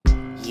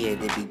Yeah,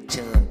 they be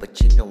chillin',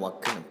 but you know I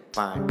couldn't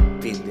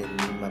find feeling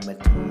in my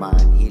mental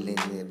mind, healing,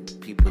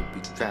 and people be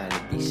trying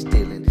to be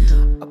stealing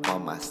up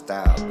on my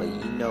style. But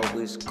you know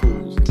it's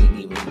cool, you can't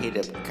even hit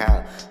up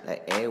Kyle.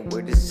 Like, hey,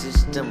 where the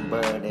system,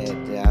 but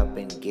that I've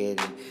been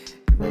getting.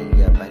 But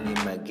yup, I need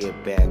my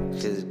get back,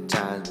 cause the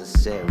time's are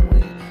set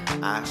when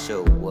I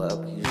show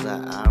up. He's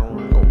like, I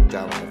don't know,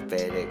 driving a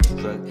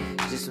FedEx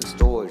truck. Just some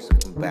stories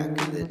from back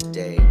in the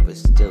day, but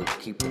still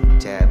keeping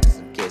tabs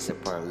in case I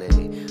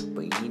parlay.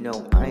 But you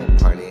know, I ain't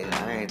partying,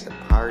 I ain't the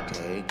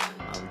party.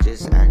 I'm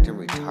just acting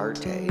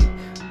retarded.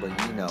 But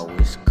you know,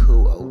 it's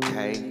cool,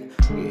 okay?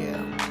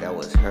 Yeah, that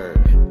was her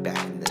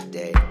back in the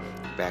day,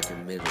 back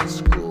in middle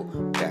school,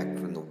 back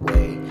from the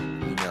way,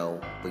 you know.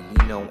 But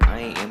you know, I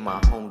ain't in my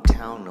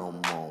hometown no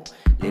more.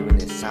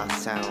 Living in South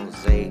San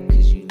Jose,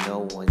 cause you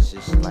know one's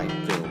just like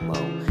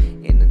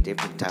Filmo. In a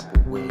different type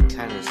of way,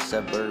 kinda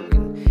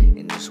suburban,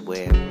 in this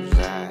way I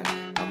reside.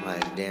 I'm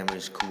like, damn,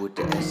 it's cool with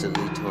the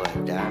SLE till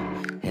I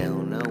die. Hell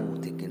no,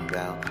 thinking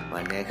about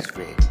my next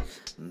fix.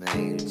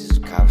 Man,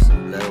 just cop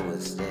some love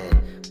instead.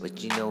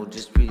 But you know,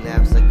 just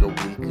relapse like a